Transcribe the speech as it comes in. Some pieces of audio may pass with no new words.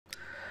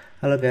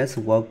Hello guys,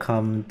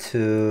 welcome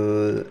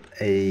to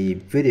a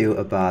video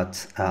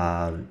about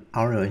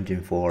Unreal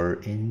Engine 4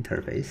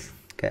 interface.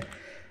 Okay,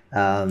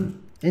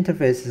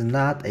 interface is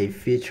not a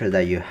feature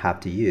that you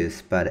have to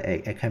use, but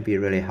it can be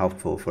really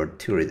helpful for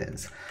two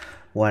reasons.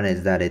 One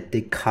is that it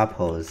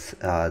decouples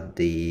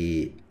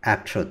the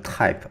actual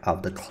type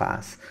of the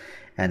class,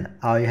 and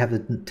all you have to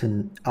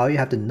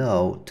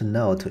know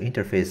to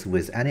interface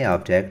with any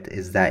object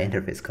is that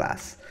interface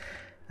class.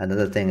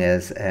 Another thing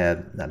is,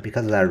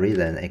 because of that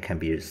reason, it can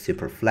be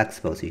super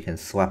flexible, so you can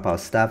swap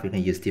out stuff, you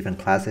can use different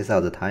classes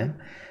all the time,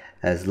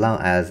 as long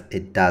as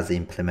it does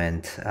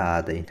implement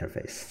the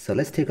interface. So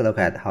let's take a look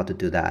at how to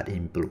do that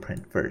in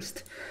Blueprint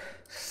first.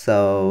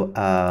 So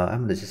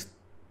I'm gonna just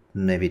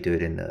maybe do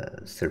it in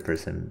the third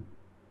person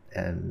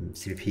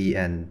CPP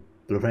and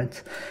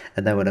Blueprint,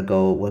 and then we're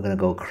gonna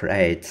go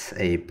create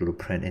a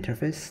Blueprint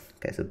interface.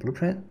 Okay, so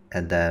Blueprint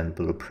and then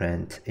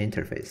Blueprint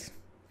interface.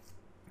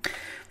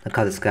 I'll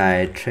call this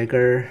guy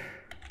trigger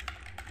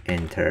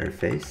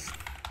interface.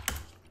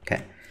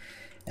 Okay,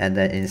 and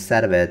then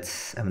inside of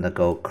it, I'm gonna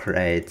go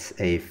create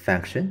a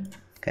function.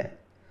 Okay,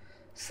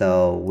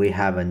 so we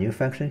have a new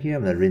function here.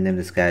 I'm gonna rename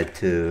this guy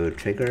to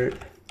triggered.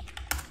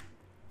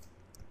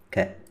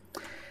 Okay,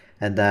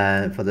 and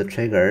then for the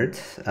triggered,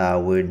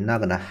 we're not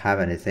gonna have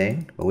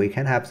anything, but we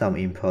can have some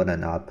input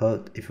and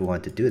output if we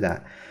want to do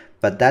that.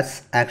 But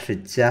that's actually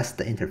just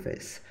the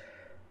interface.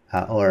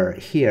 Or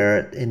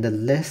here in the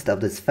list of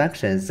these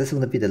functions, this is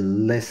going to be the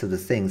list of the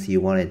things you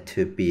wanted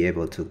to be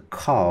able to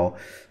call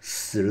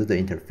through the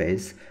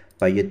interface,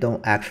 but you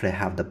don't actually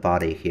have the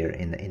body here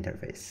in the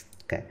interface.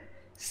 Okay,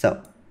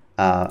 so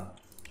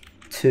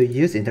to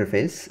use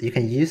interface, you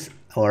can use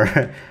or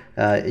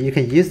you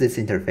can use this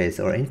interface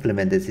or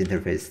implement this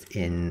interface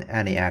in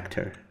any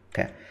actor.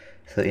 Okay,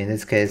 so in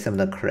this case, I'm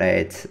going to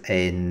create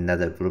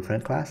another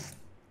Blueprint class.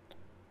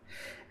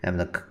 I'm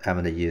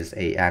gonna use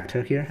an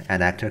actor here. I'm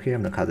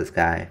gonna call this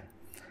guy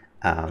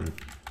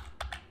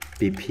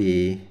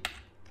BP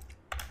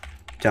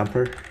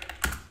jumper.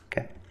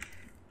 Okay,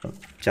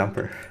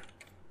 jumper.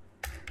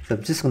 So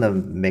I'm just gonna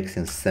make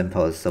things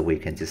simple so we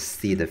can just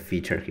see the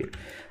feature here.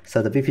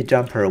 So the BP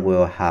jumper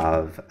will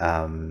have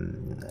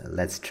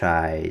let's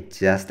try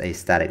just a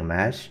static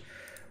mesh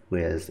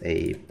with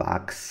a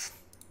box.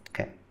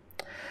 Okay.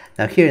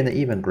 Now here in the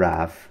event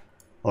graph,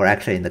 or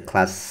actually in the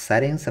class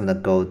settings, I'm gonna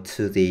go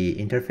to the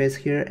interface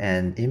here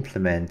and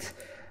implement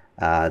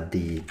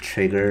the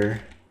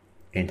trigger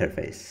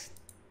interface.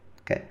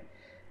 Okay.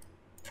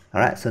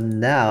 All right, so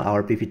now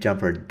our BP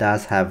jumper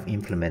does have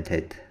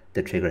implemented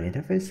the trigger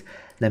interface.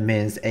 That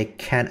means it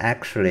can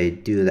actually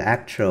do the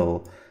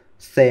actual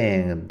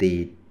thing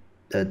the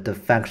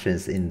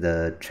functions in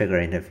the trigger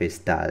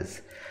interface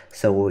does.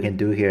 So what we can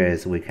do here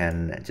is we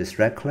can just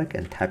right click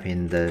and type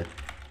in the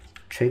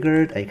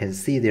triggered. You can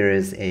see there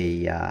is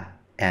a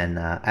an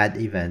add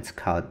event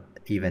called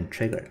event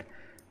triggered.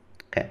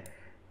 Okay,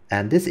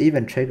 and this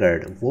event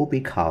triggered will be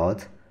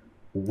called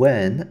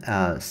when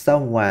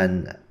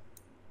someone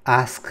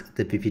asks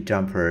the BP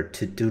jumper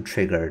to do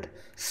triggered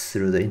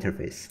through the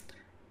interface,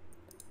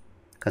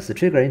 because the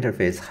trigger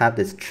interface have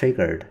this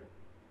triggered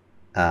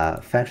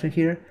function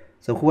here.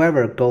 So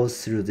whoever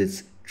goes through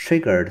this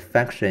triggered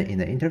function in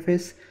the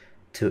interface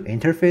to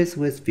interface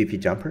with BP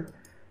jumper,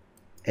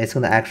 it's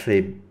going to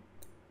actually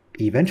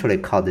eventually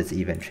call this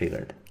event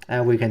triggered.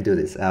 And we can do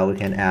this. We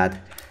can add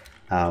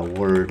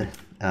word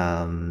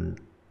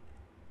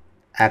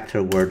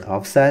actor word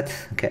offset.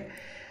 Okay,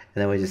 and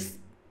then we just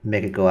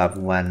make it go up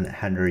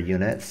 100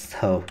 units.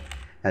 So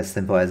as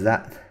simple as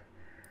that.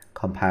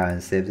 Compile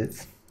and save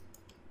it.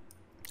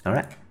 All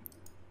right,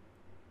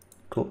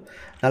 cool.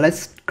 Now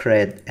let's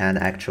create an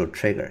actual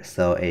trigger.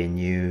 So a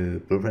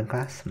new Blueprint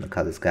class. I'm gonna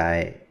call this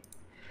guy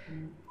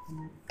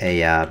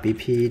a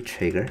BP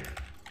trigger.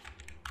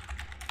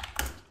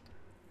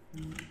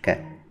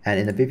 Okay, and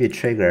in the BP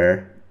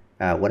trigger,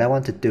 what I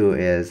want to do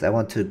is I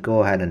want to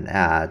go ahead and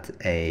add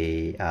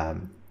a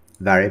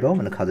variable. I'm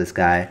going to call this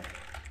guy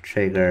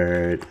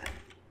triggered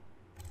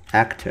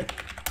actor.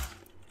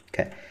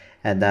 Okay,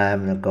 and then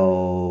I'm going to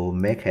go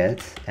make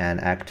it an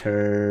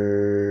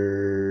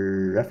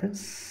actor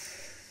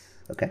reference.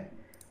 Okay,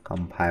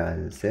 compile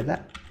and save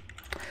that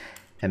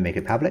and make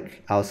it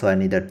public. Also, I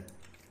need a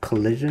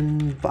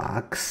collision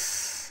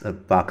box, a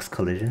box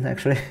collision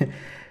actually.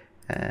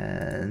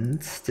 And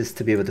just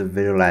to be able to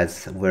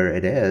visualize where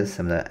it is,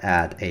 I'm going to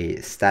add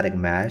a static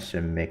mesh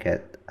and make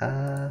it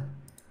a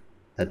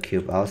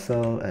cube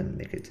also, and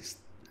make it just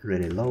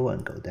really low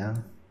and go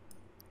down.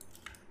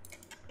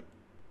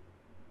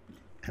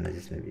 And I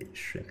just maybe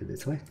shrink it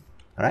this way.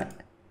 All right,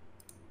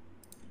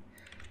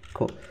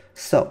 cool.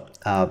 So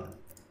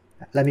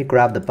let me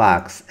grab the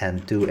box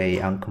and do a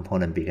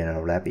onComponent begin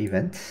overlap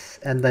event.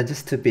 And then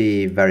just to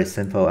be very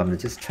simple, I'm going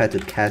to just try to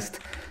cast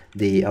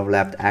the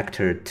overlapped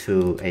actor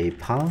to a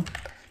pawn.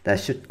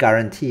 That should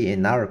guarantee,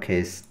 in our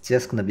case,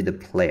 just gonna be the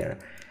player.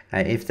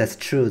 And if that's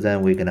true,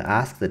 then we're gonna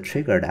ask the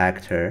triggered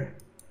actor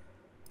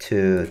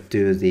to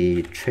do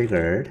the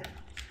triggered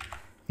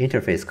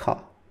interface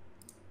call.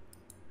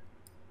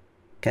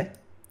 Okay.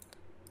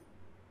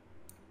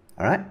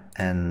 All right,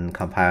 and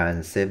compile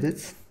and save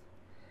this.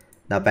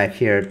 Now back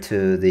here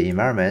to the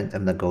environment,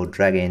 I'm gonna go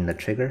drag in the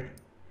trigger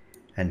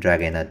and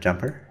drag in a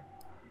jumper,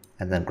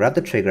 and then grab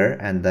the trigger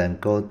and then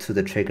go to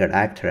the triggered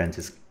actor and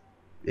just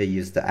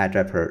use the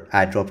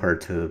eyedropper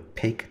to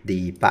pick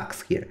the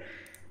box here.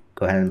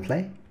 Go ahead and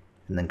play,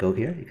 and then go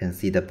here. You can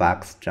see the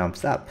box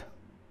jumps up,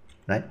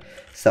 right?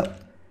 So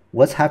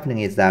what's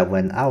happening is that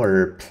when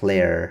our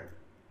player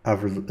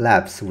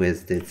overlaps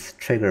with this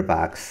trigger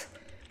box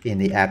in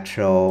the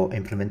actual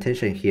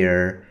implementation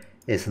here,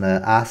 it's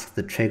gonna ask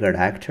the triggered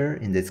actor,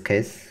 in this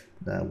case,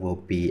 that will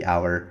be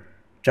our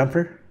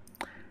jumper,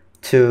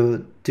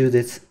 to do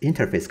this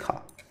interface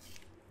call.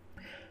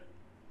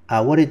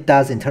 What it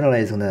does internally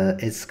is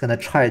it's gonna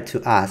try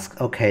to ask,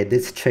 okay,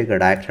 this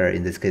triggered actor,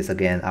 in this case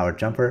again, our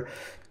jumper,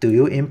 do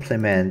you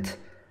implement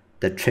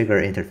the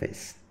trigger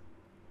interface?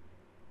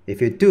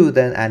 If you do,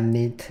 then I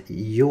need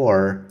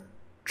your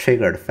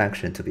triggered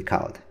function to be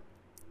called.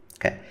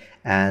 Okay,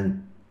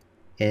 and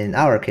in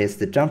our case,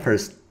 the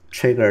jumper's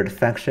triggered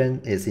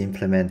function is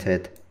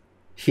implemented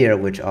here,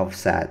 which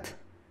offset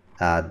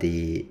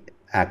the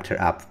actor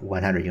up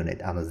 100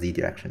 unit on the Z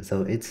direction.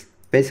 So it's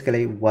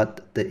basically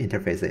what the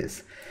interface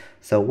is.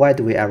 So why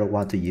do we ever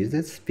want to use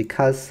this?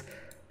 Because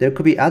there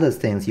could be other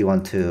things you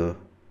want to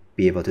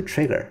be able to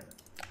trigger.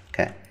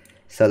 Okay,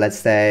 so let's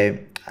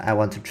say I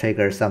want to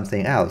trigger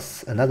something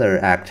else,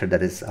 another actor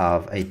that is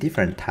of a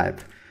different type.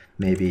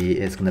 Maybe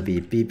it's going to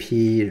be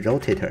BP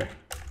rotator.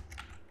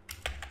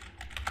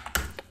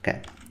 Okay,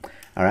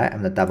 all right, I'm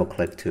going to double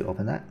click to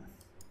open that.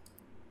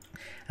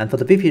 And for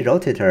the BP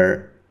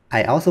rotator,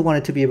 I also want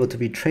it to be able to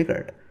be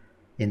triggered.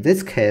 In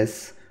this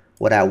case,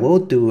 what I will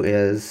do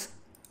is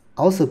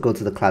also go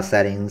to the class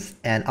settings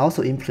and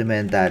also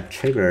implement that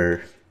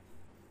trigger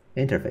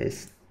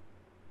interface.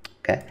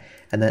 Okay,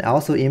 and then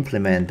also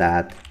implement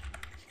that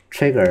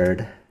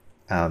triggered,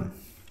 oh,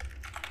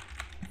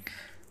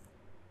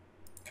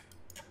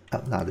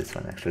 not this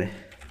one actually,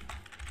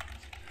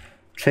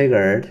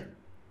 triggered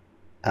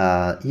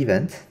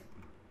event.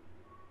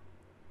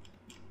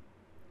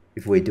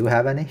 If we do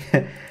have any,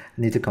 I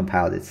need to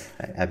compile this,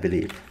 I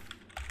believe.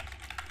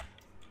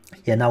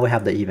 Yeah, now we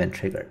have the event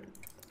triggered.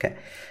 Okay,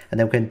 and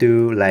then we can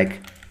do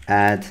like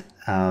add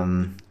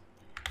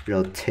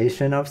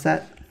rotation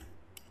offset,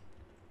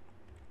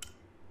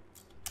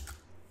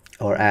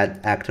 or add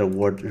actor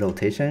word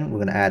rotation. We're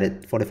gonna add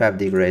it 45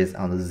 degrees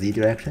on the Z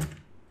direction.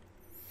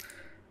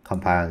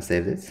 Compile and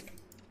save this.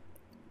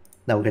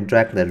 Now we can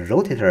drag the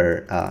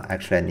rotator.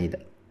 Actually, I need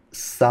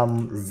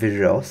some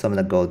visual, so I'm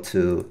gonna go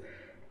to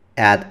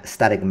add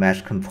static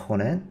mesh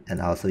component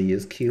and also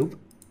use cube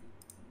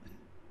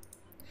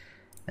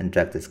and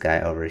drag this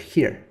guy over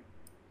here.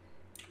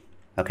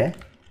 Okay,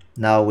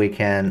 now we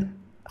can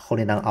hold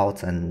it down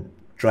Alt and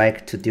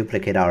drag to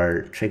duplicate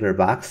our trigger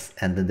box,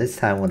 and then this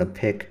time we're gonna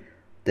pick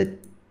the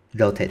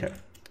rotator.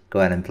 Go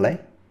ahead and play.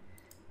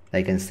 Now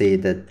you can see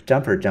the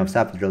jumper jumps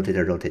up, the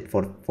rotator rotates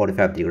for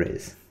 45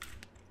 degrees,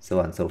 so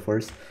on and so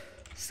forth.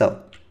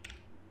 So,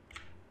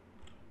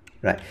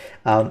 right.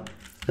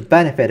 The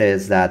benefit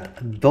is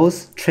that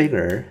both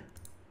trigger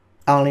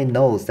only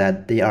knows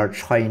that they are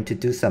trying to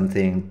do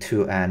something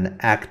to an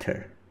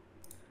actor.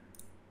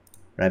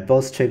 Right?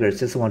 Both triggers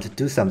just want to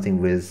do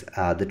something with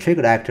the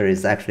triggered actor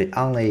is actually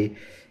only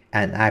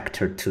an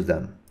actor to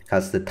them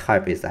because the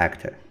type is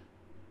actor.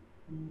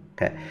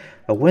 Okay,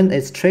 but when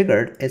it's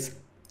triggered, it's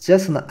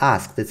just gonna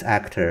ask this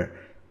actor,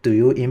 do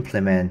you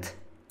implement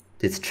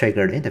this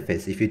triggered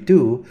interface? If you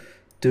do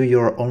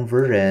your own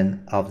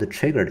version of the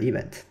triggered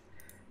event.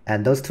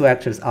 And those two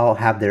actors all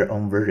have their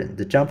own version.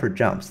 The jumper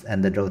jumps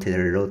and the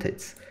rotator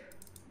rotates.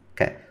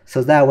 Okay,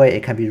 so that way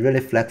it can be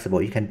really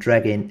flexible. You can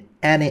drag in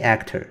any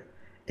actor.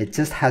 It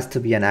just has to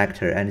be an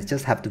actor, and it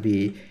just have to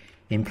be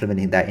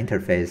implementing that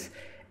interface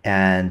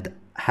and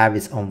have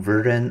its own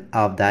version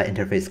of that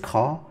interface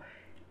call.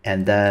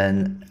 And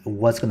then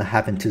what's going to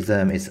happen to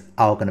them is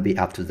all going to be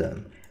up to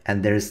them.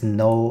 And there's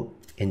no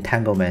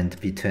entanglement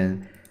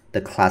between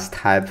the class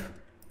type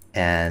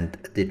and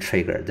the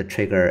trigger. The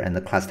trigger and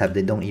the class type,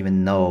 they don't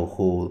even know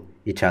who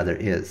each other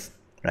is,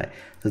 right?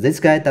 So this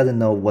guy doesn't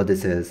know what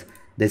this is.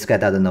 This guy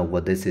doesn't know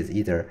what this is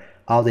either.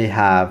 All they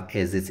have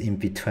is this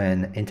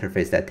in-between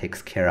interface that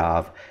takes care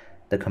of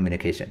the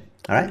communication.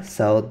 All right,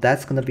 so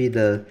that's going to be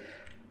the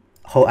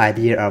whole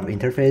idea of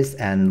interface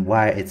and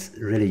why it's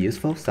really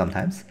useful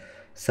sometimes.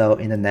 So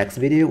in the next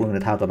video, we're going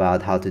to talk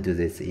about how to do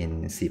this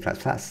in C++.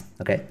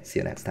 Okay, see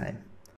you next time.